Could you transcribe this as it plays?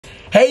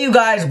Hey you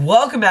guys,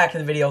 welcome back to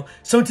the video.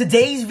 So in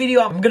today's video,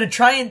 I'm gonna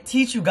try and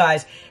teach you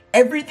guys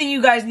everything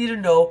you guys need to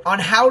know on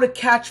how to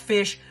catch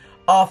fish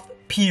off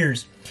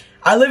piers.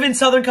 I live in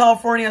Southern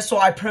California, so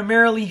I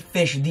primarily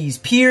fish these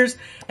piers,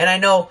 and I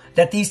know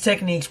that these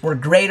techniques work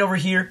great over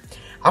here.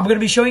 I'm gonna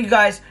be showing you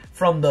guys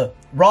from the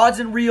rods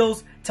and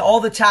reels to all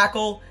the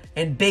tackle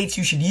and baits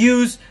you should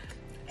use,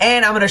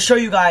 and I'm gonna show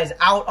you guys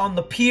out on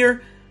the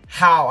pier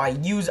how I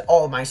use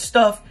all my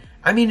stuff.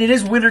 I mean, it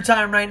is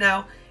wintertime right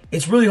now.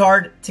 It's really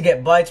hard to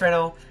get bites right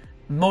now.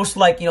 Most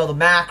like, you know, the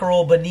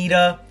mackerel,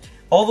 bonita,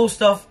 all those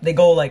stuff, they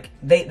go like,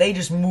 they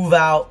just move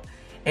out.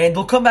 And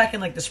they'll come back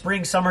in like the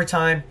spring,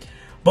 summertime.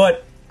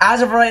 But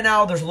as of right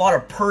now, there's a lot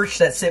of perch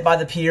that sit by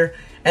the pier.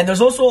 And there's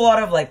also a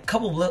lot of like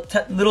couple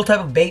little type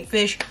of bait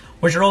fish,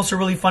 which are also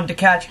really fun to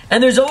catch.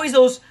 And there's always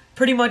those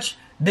pretty much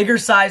bigger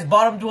size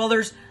bottom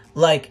dwellers,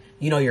 like,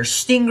 you know, your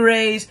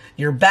stingrays,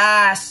 your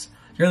bass,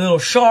 your little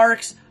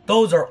sharks.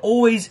 Those are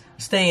always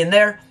staying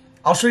there.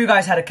 I'll show you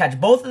guys how to catch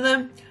both of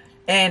them.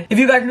 And if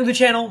you guys are new to the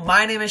channel,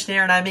 my name is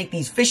Snare and I make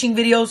these fishing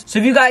videos. So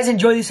if you guys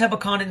enjoy this type of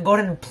content, go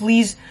ahead and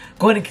please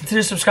go ahead and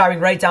consider subscribing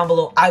right down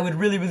below. I would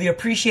really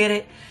appreciate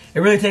it.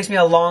 It really takes me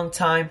a long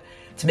time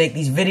to make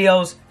these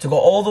videos, to go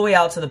all the way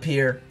out to the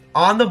pier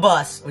on the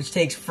bus, which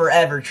takes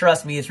forever.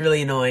 Trust me, it's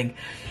really annoying.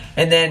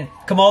 And then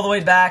come all the way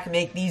back and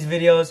make these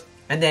videos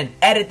and then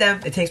edit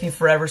them. It takes me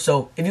forever.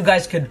 So if you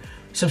guys could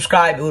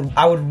subscribe,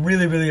 I would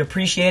really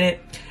appreciate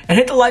it. And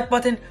hit the like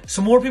button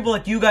so more people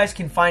like you guys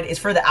can find. It's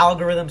for the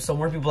algorithm, so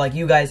more people like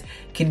you guys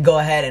can go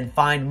ahead and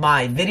find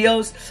my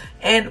videos.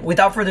 And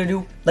without further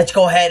ado, let's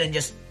go ahead and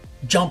just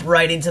jump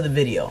right into the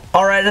video.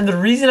 Alright, and the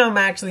reason I'm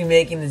actually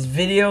making this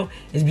video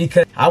is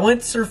because I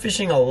went surf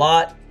fishing a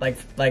lot, like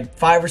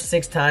 5 or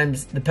 6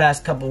 times the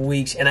past couple of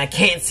weeks, and I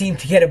can't seem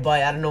to get a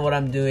bite. I don't know what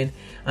I'm doing.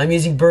 I'm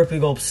using Berkeley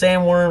Gulp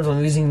sandworms,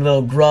 I'm using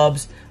little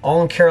grubs,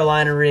 all in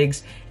Carolina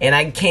rigs, and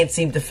I can't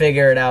seem to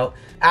figure it out.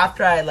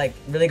 After I like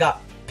really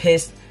got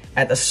pissed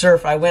at the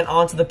surf, I went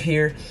onto the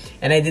pier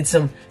and I did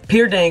some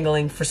pier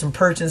dangling for some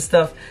perch and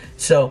stuff.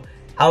 So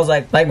I was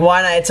like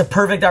why not? It's a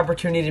perfect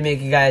opportunity to make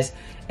you guys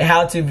a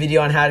how-to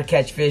video on how to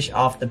catch fish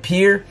off the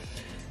pier.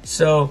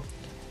 So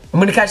I'm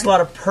gonna catch a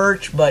lot of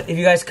perch, but if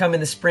you guys come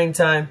in the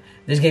springtime,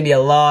 there's gonna be a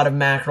lot of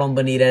mackerel and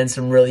bonita and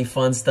some really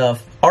fun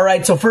stuff.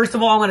 Alright, so first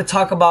of all, I'm gonna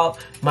talk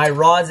about my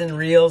rods and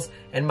reels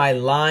and my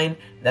line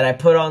that I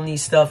put on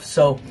these stuff.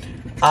 So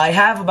I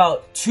have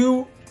about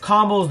 2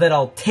 combos that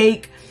I'll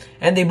take,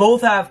 and they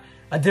both have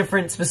a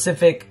different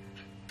specific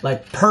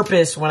like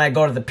purpose when I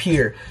go to the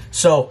pier.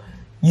 So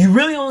you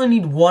really only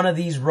need one of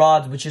these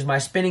rods, which is my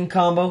spinning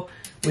combo,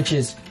 which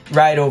is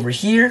right over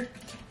here.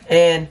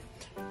 And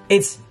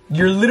it's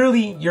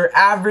literally your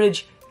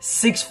average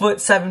 6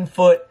 foot, 7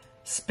 foot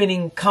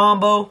spinning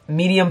combo,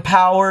 medium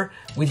power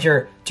with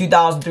your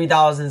 2000,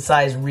 3000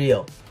 size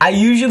reel. I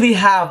usually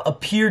have a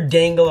pier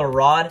dangler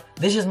rod.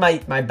 This is my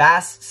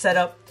bass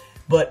setup,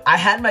 but I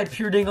had my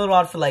pier dangler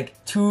rod for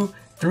like 2-3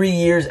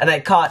 years and I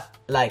caught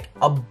like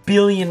a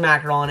billion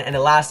mackerel on it and it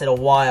lasted a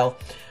while.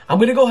 I'm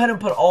gonna go ahead and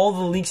put all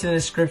the links in the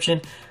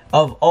description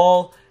of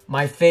all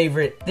my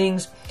favorite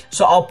things.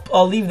 So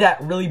I'll leave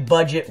that really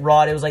budget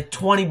rod. It was like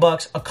 20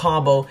 bucks a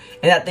combo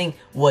and that thing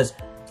was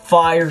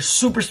fire,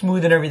 super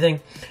smooth and everything.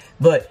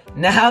 But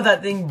now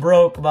that thing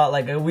broke about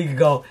like a week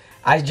ago,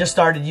 I just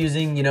started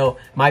using, you know,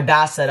 my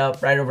bass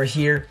setup right over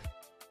here.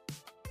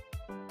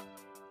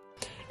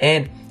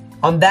 And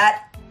on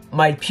that,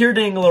 my pier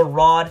dangler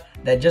rod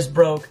that just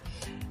broke,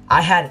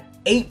 I had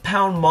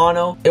 8-pound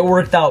mono. It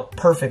worked out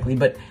perfectly.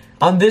 But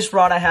on this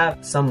rod, I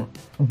have some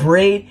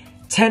braid,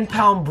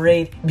 10-pound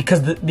braid.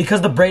 Because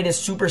the braid is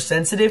super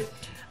sensitive,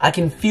 I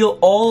can feel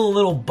all the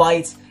little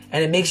bites,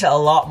 and it makes it a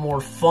lot more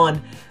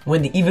fun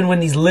even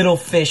when these little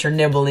fish are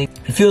nibbling.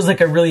 It feels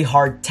like a really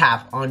hard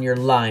tap on your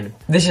line.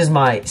 This is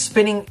my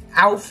spinning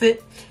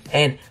outfit,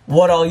 and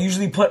what I'll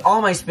usually put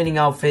on my spinning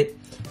outfit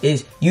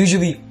is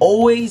usually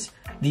always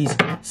these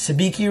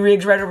sabiki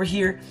rigs right over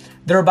here.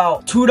 They're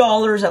about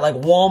 $2 at like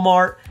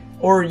Walmart,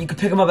 or you can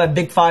pick them up at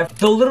Big 5.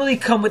 They'll literally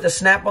come with a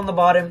snap on the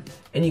bottom,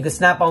 and you can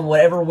snap on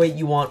whatever weight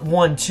you want,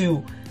 1,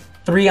 2,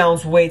 3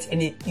 ounce weights,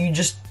 and you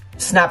just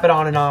snap it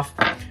on and off.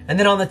 And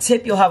then on the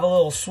tip, you'll have a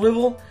little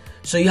swivel,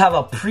 so you have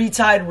a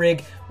pre-tied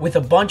rig with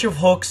a bunch of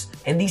hooks,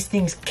 and these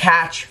things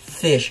catch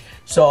fish.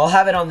 So I'll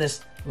have it on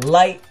this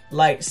light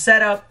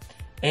setup,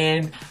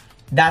 and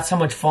that's how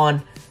much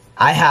fun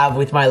I have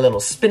with my little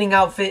spinning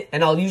outfit.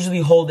 And I'll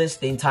usually hold this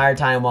the entire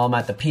time while I'm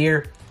at the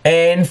pier.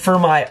 And for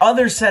my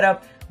other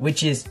setup,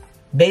 which is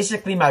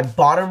basically my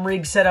bottom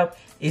rig setup,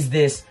 is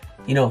this,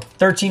 you know,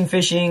 13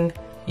 fishing,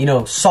 you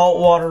know,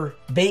 saltwater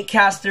bait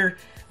caster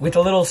with a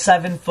little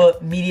 7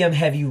 foot medium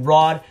heavy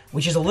rod,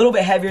 which is a little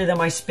bit heavier than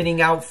my spinning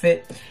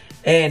outfit.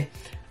 And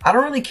I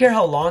don't really care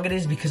how long it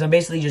is because I'm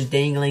basically just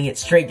dangling it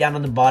straight down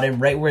on the bottom,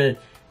 right where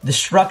the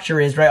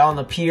structure is, right on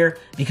the pier,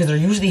 because they're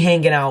usually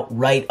hanging out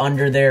right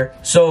under there.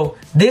 So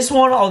this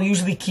one I'll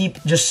usually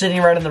keep just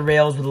sitting right on the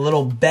rails with a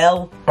little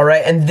bell. All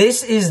right, and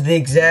this is the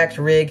exact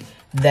rig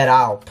that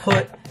I'll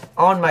put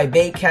on my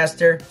bait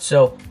caster.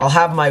 So I'll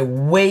have my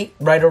weight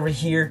right over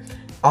here.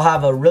 I'll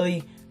have a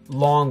really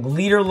long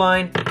leader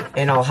line,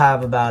 and I'll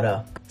have about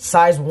a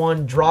size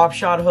 1 drop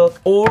shot hook,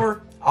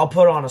 or I'll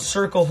put on a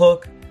circle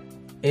hook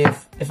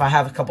if I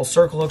have a couple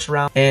circle hooks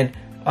around, and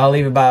I'll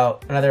leave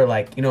about another,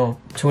 like,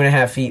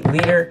 2.5 feet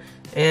leader,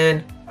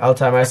 and I'll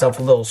tie myself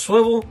a little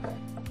swivel.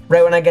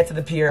 Right when I get to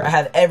the pier, I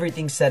have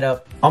everything set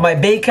up. On my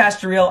bait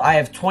caster reel, I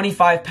have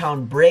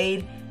 25-pound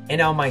braid,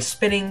 and on my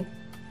spinning,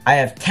 I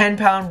have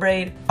 10-pound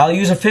braid. I'll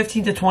use a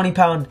 15 to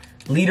 20-pound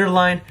leader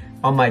line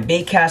on my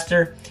bait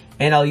caster,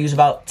 and I'll use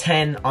about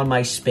 10 on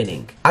my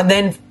spinning. And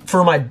then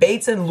for my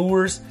baits and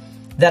lures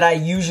that I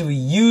usually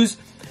use,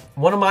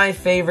 one of my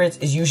favorites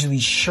is usually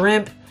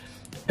shrimp.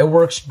 It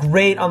works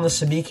great on the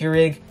sabiki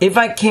rig. If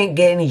I can't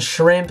get any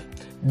shrimp,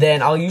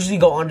 then I'll usually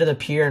go under the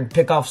pier and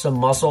pick off some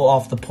mussel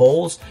off the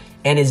poles,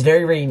 and it's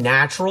very, very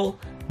natural,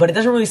 but it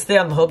doesn't really stay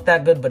on the hook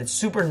that good, but it's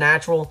super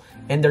natural,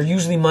 and they're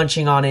usually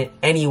munching on it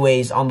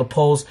anyways on the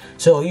poles,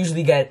 so I'll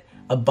usually get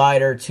a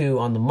bite or two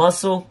on the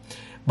mussel.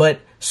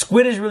 But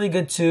squid is really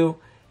good too.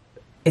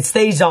 It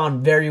stays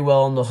on very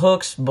well on the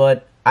hooks,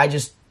 but I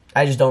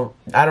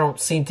don't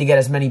seem to get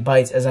as many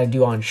bites as I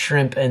do on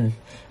shrimp and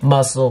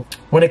mussel.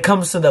 When it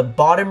comes to the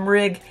bottom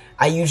rig,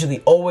 I usually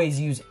always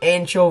use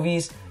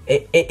anchovies.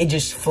 It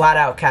just flat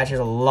out catches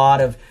a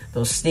lot of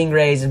those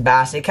stingrays and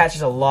bass. It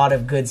catches a lot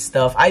of good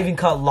stuff. I even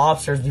caught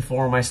lobsters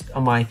before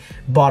on my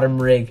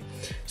bottom rig.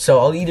 So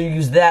I'll either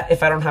use that.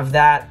 If I don't have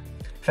that,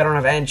 if I don't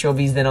have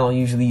anchovies, then I'll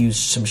usually use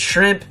some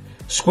shrimp.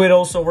 Squid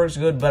also works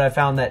good, but I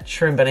found that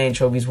shrimp and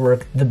anchovies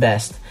work the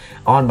best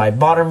on my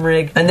bottom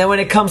rig. And then when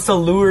it comes to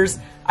lures,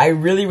 I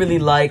really, really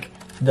like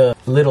the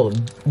little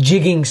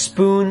jigging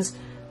spoons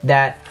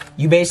that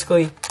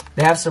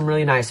they have some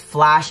really nice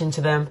flash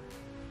into them.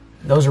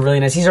 Those are really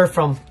nice. These are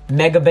from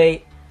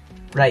Megabait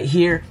right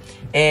here.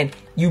 And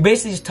you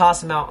basically just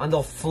toss them out and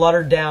they'll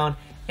flutter down.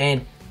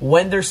 And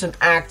when there's some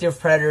active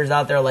predators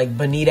out there like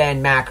bonita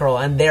and mackerel,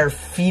 and they're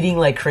feeding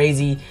like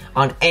crazy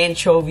on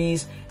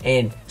anchovies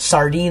and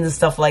sardines and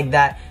stuff like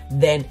that,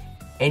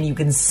 and you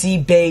can see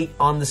bait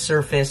on the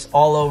surface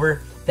all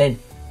over, then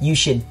you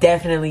should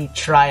definitely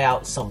try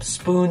out some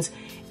spoons.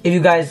 If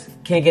you guys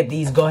can't get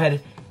these, go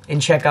ahead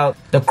and check out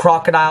the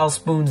crocodile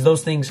spoons.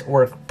 Those things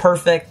work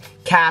perfect.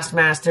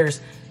 Castmasters,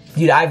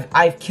 dude,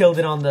 I've killed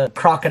it on the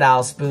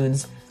crocodile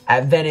spoons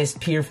at Venice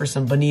Pier for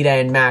some bonita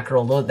and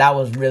mackerel. That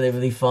was really,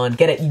 really fun.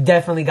 You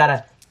definitely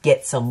gotta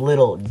get some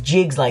little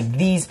jigs like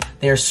these.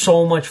 They're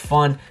so much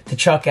fun to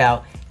chuck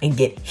out and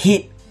get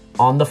hit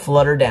on the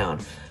flutter down.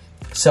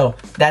 So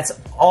that's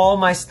all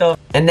my stuff.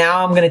 And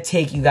now I'm gonna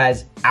take you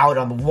guys out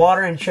on the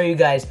water and show you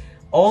guys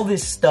all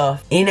this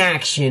stuff in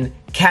action,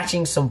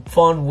 catching some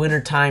fun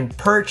wintertime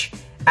perch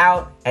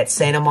out at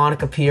Santa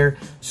Monica Pier.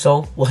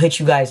 So we'll hit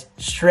you guys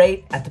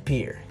straight at the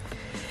pier.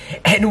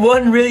 And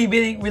one really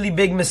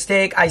big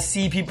mistake I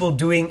see people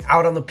doing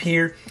out on the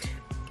pier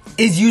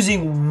is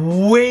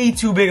using way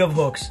too big of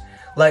hooks.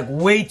 Like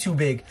way too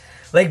big.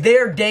 Like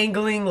they're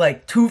dangling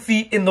like 2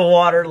 feet in the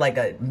water like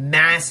a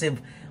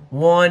massive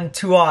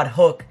 1-2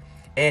 hook,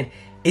 and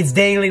it's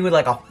dangling with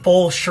like a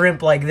full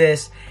shrimp like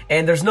this,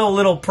 and there's no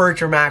little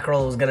perch or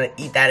mackerel who's gonna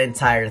eat that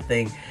entire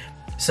thing.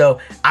 So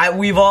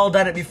we've all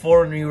done it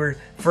before when we were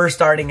first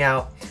starting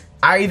out.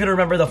 I even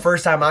remember the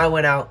first time I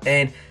went out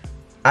and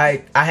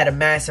I had a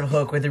massive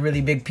hook with a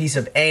really big piece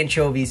of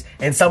anchovies,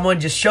 and someone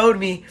just showed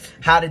me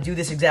how to do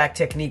this exact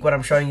technique, what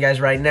I'm showing you guys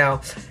right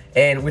now,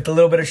 and with a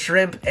little bit of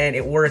shrimp, and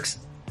it works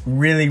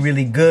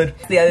really good.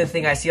 The other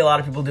thing I see a lot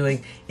of people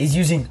doing is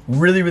using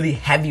really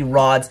heavy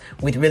rods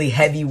with really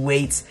heavy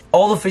weights.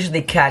 All the fish that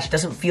they catch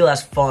doesn't feel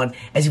as fun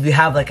as if you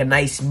have like a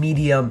nice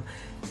medium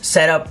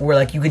setup where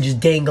like you could just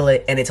dangle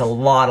it and it's a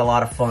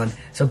lot of fun.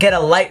 So get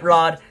a light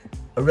rod,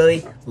 a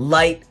really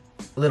light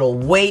little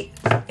weight,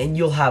 and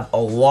you'll have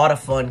a lot of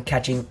fun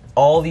catching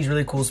all these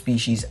really cool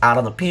species out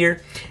on the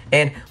pier.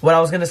 And what I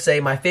was gonna say,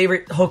 my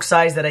favorite hook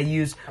size that I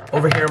use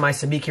over here on my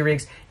sabiki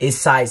rigs is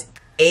size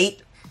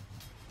 8.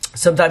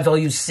 Sometimes I'll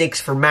use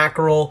 6 for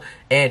mackerel,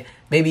 and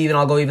maybe even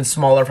I'll go even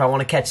smaller if I want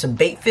to catch some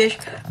bait fish.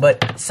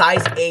 But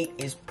size 8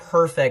 is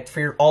perfect for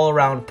your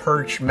all-around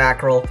perch,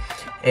 mackerel,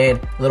 and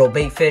little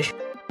bait fish.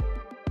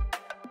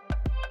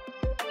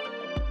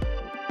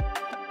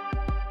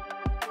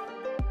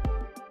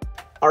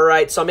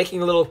 Alright, so I'm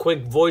making a little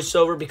quick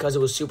voiceover because it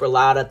was super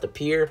loud at the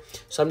pier.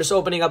 So I'm just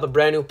opening up a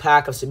brand new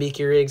pack of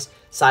sabiki rigs,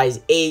 size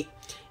 8,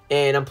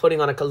 and I'm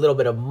putting on a little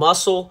bit of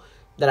mussel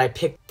that I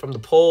picked from the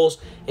poles,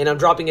 and I'm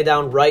dropping it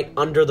down right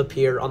under the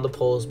pier on the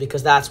poles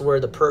because that's where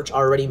the perch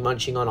are already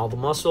munching on all the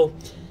mussel.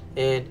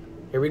 And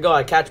here we go,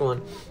 I catch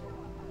one.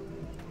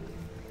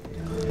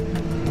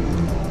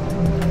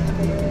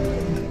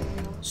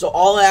 So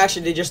all I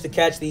actually did just to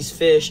catch these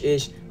fish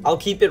is I'll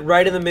keep it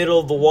right in the middle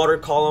of the water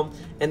column,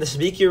 and the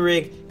sabiki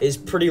rig is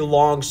pretty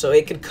long, so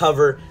it can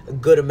cover a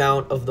good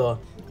amount of the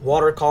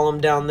water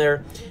column down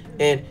there.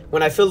 And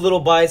when I feel little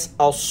bites,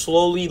 I'll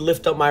slowly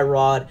lift up my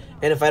rod,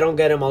 and if I don't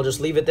get them, I'll just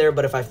leave it there.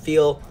 But if I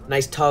feel a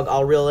nice tug,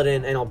 I'll reel it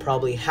in, and I'll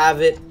probably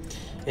have it.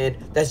 And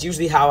that's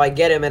usually how I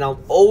get them, and I'm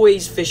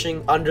always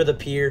fishing under the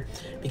pier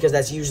because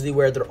that's usually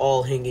where they're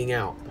all hanging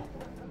out.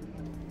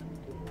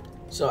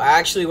 So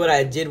actually what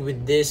I did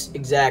with this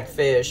exact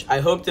fish, I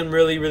hooked him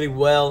really, really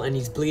well, and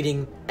he's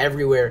bleeding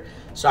everywhere.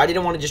 So I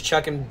didn't want to just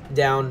chuck him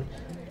down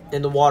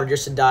in the water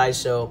just to die,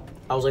 so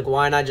I was like,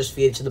 why not just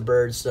feed it to the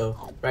birds?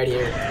 So right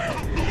here.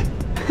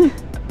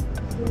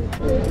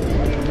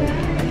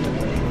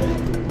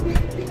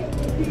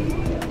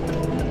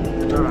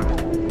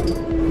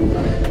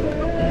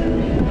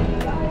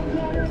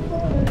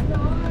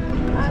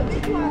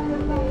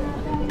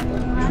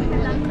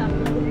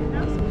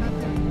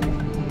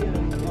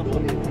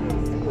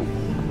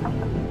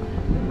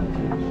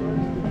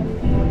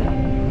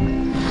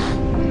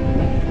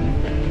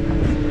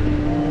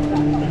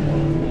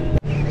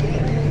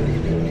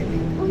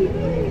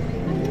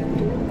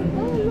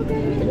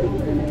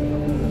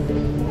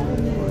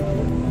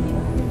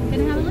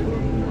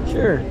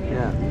 Sure,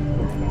 yeah.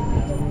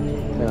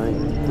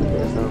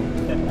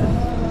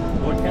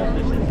 What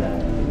catfish is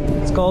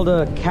that? It's called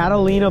a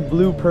Catalina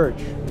blue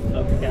perch.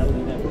 Oh,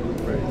 Catalina blue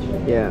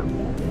perch. Yeah.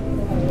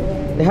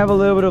 They have a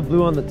little bit of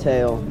blue on the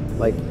tail,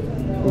 like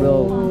a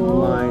little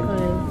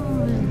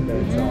line.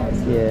 That's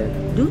awesome.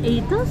 Yeah. Do you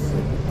eat us?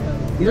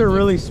 These are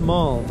really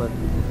small, but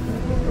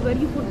Where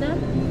do you put them?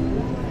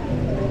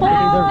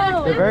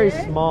 they're very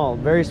small,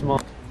 very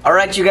small. All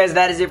right, you guys,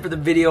 that is it for the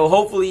video.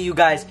 Hopefully you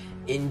guys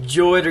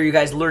enjoyed or you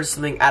guys learned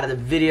something out of the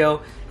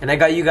video, and I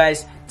got you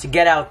guys to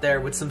get out there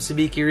with some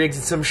sabiki rigs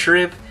and some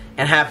shrimp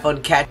and have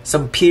fun catch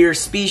some pier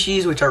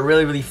species, which are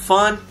really, really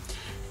fun.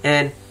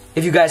 And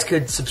if you guys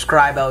could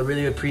subscribe, I would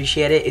really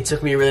appreciate it. It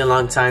took me a really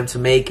long time to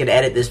make and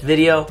edit this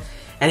video.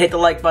 And hit the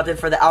like button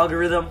for the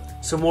algorithm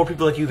so more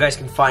people like you guys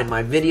can find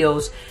my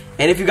videos.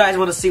 And if you guys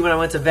want to see when I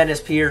went to Venice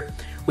Pier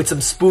with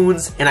some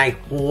spoons and I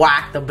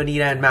whacked the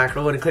bonita and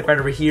mackerel, and click right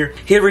over here.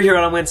 Hit over here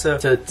when I went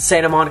to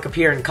Santa Monica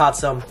Pier and caught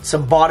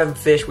some bottom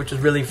fish, which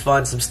was really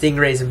fun, some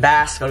stingrays and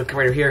bass. Go to click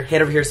right over here,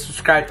 hit over here,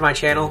 subscribe to my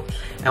channel,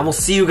 and we'll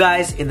see you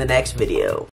guys in the next video.